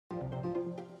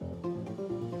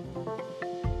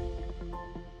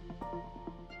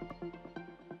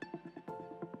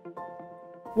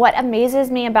What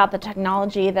amazes me about the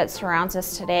technology that surrounds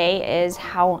us today is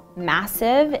how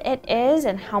massive it is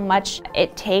and how much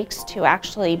it takes to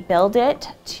actually build it,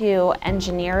 to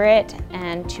engineer it,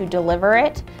 and to deliver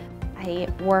it. I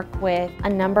work with a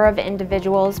number of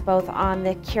individuals both on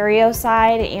the Curio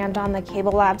side and on the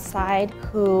CableLabs side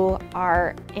who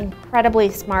are incredibly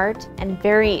smart and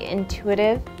very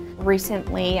intuitive.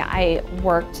 Recently, I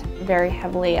worked very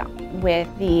heavily with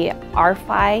the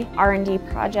RFI R&D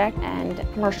project and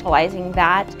commercializing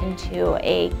that into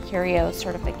a Curio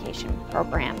certification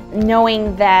program.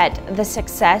 Knowing that the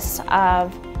success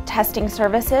of testing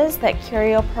services that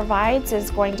Curio provides is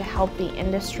going to help the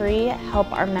industry, help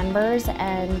our members,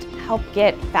 and help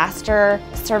get faster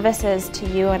services to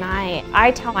you and I.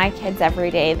 I tell my kids every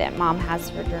day that mom has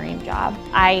her dream job.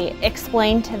 I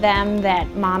explain to them that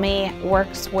mommy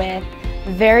works with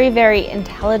very, very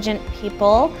intelligent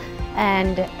people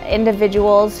and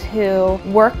individuals who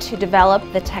work to develop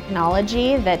the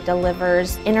technology that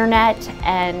delivers internet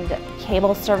and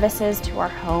cable services to our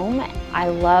home. I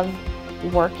love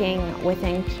working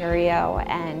within Curio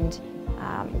and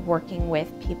working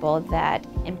with people that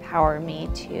empower me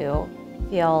to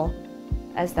feel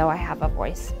as though I have a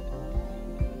voice.